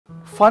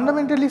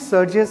Fundamentally,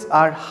 surges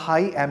are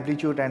high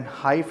amplitude and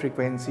high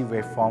frequency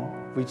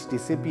waveform which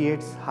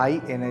dissipates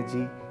high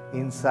energy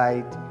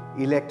inside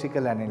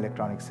electrical and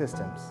electronic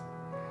systems.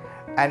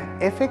 An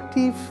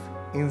effective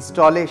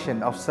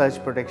installation of surge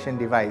protection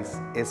device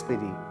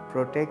SPD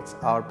protects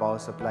our power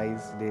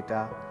supply's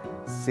data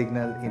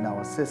signal in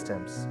our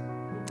systems.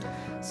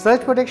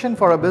 Surge protection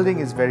for a building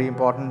is very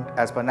important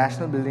as per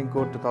National Building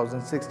Code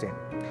 2016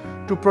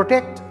 to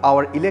protect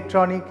our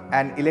electronic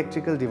and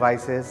electrical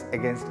devices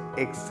against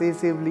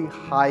excessively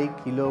high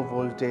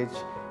kilovoltage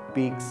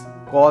peaks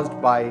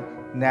caused by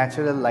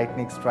natural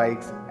lightning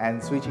strikes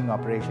and switching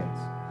operations.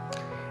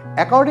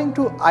 According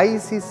to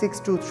IEC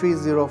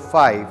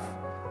 62305,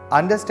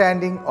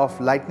 understanding of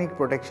lightning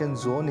protection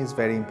zone is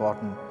very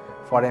important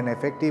for an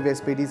effective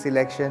SPD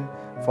selection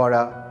for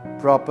a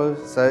proper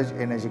surge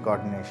energy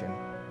coordination.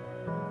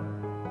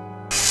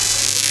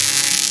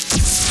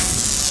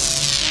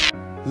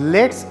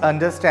 Let's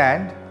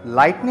understand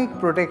lightning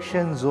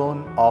protection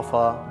zone of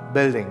a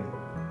building.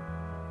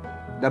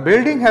 The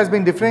building has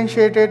been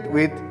differentiated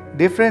with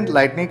different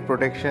lightning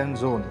protection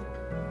zone.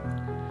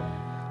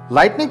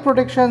 Lightning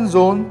protection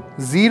zone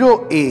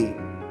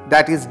 0A,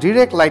 that is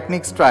direct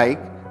lightning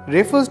strike,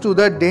 refers to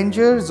the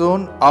danger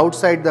zone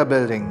outside the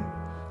building.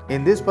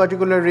 In this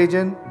particular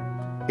region,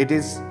 it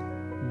is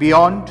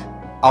beyond,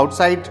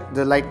 outside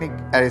the lightning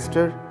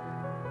arrestor,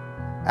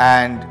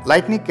 and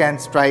lightning can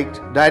strike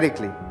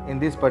directly in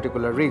this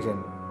particular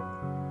region.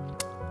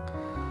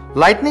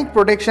 Lightning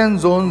protection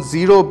zone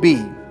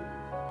 0B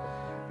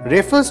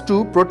refers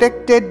to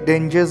protected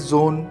danger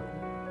zone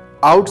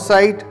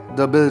outside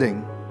the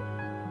building.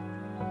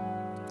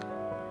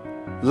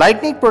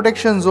 Lightning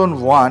protection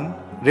zone 1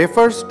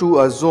 refers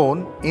to a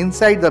zone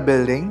inside the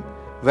building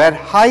where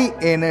high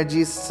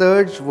energy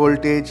surge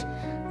voltage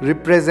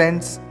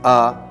represents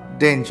a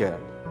danger.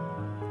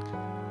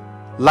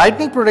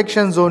 Lightning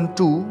protection zone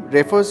 2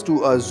 refers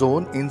to a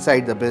zone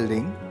inside the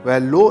building where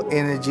low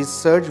energy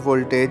surge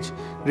voltage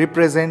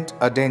represent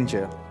a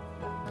danger.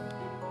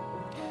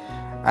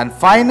 And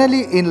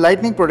finally, in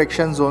lightning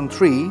protection zone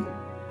 3,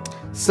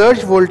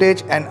 surge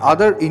voltage and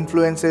other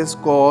influences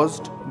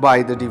caused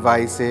by the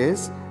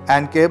devices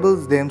and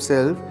cables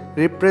themselves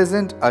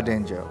represent a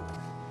danger.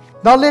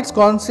 Now let's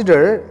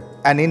consider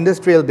an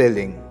industrial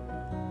building.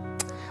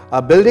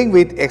 A building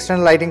with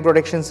external lighting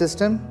protection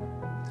system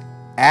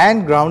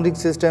and grounding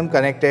system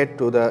connected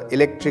to the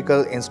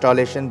electrical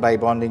installation by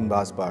bonding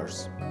bus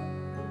bars.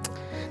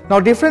 Now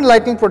different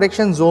lighting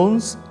protection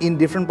zones in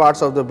different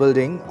parts of the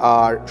building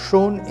are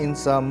shown in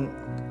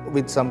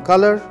with some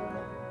color.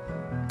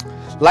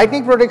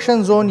 Lightning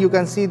protection zone, you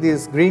can see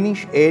this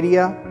greenish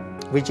area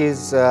which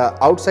is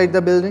outside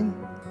the building.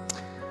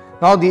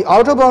 Now the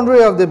outer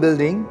boundary of the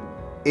building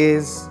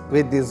is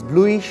with this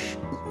bluish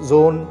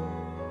zone.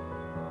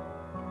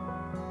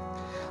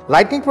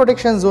 Lightning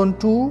protection zone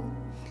 2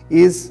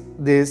 is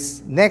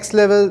this next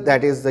level,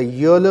 that is the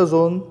yellow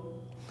zone,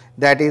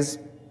 that is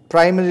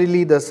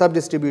primarily the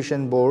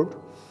sub-distribution board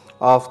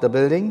of the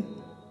building.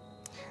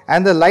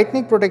 And the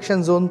lightning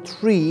protection zone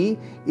 3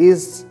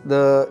 is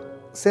the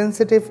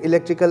sensitive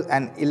electrical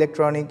and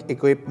electronic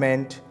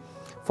equipment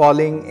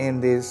falling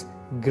in this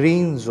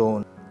green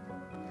zone.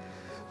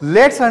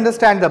 Let's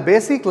understand the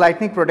basic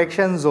lightning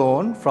protection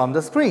zone from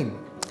the screen.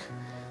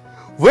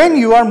 When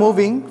you are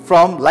moving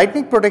from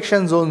lightning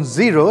protection zone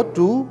 0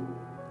 to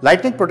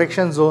lightning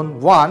protection zone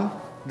 1,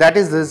 that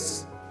is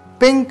this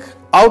pink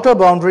outer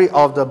boundary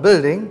of the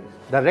building,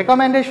 the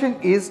recommendation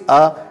is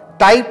a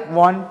type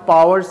 1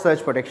 power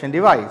surge protection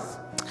device.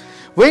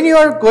 When you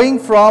are going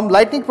from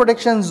lightning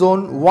protection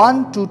zone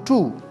 1 to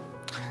 2,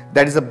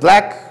 that is a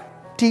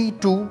black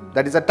T2,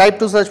 that is a type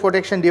 2 surge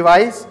protection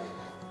device.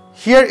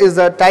 Here is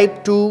the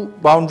type 2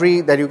 boundary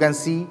that you can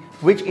see,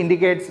 which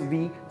indicates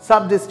the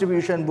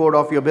sub-distribution board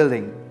of your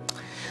building.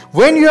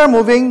 When you are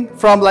moving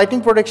from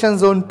lightning protection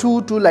zone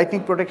 2 to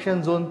lightning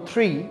protection zone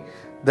 3,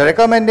 the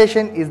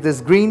recommendation is this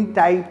green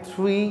type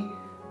 3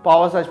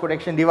 power surge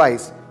protection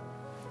device.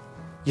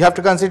 You have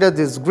to consider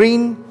this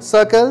green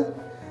circle.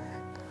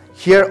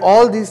 Here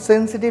all these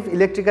sensitive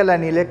electrical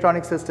and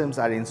electronic systems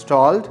are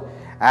installed,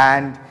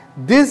 and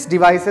these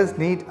devices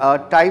need a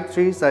type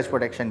 3 surge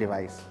protection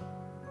device.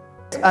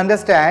 Let's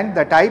understand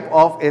the type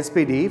of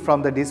SPD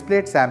from the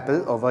displayed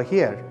sample over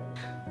here.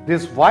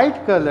 This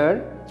white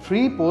color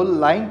 3-pole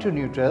line to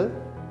neutral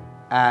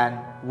and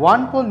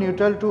 1-pole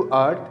neutral to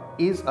earth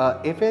is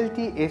a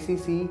FLT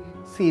ACC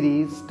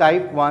series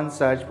type 1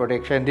 surge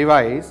protection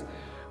device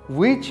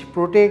which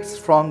protects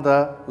from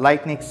the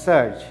lightning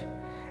surge,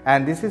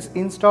 and this is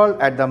installed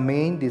at the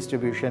main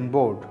distribution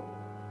board.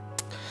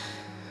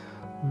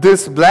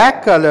 This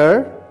black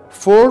color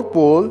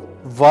 4-pole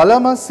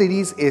Valama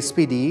series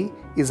SPD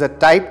is a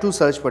type 2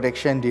 surge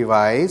protection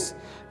device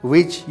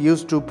which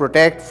used to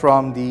protect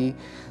from the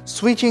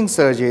switching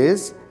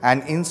surges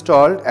and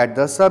installed at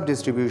the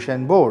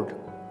sub-distribution board.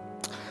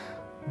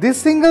 This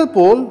single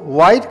pole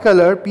white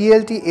color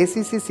PLT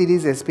ACC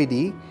series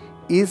SPD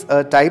is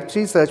a type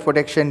 3 surge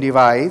protection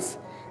device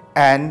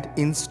and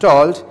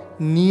installed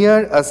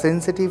near a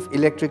sensitive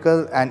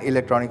electrical and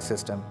electronic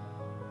system.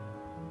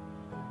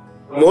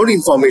 more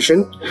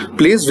information,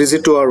 please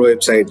visit to our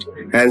website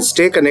and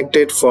stay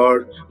connected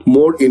for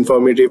more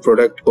informative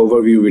product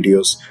overview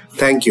videos.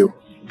 Thank you.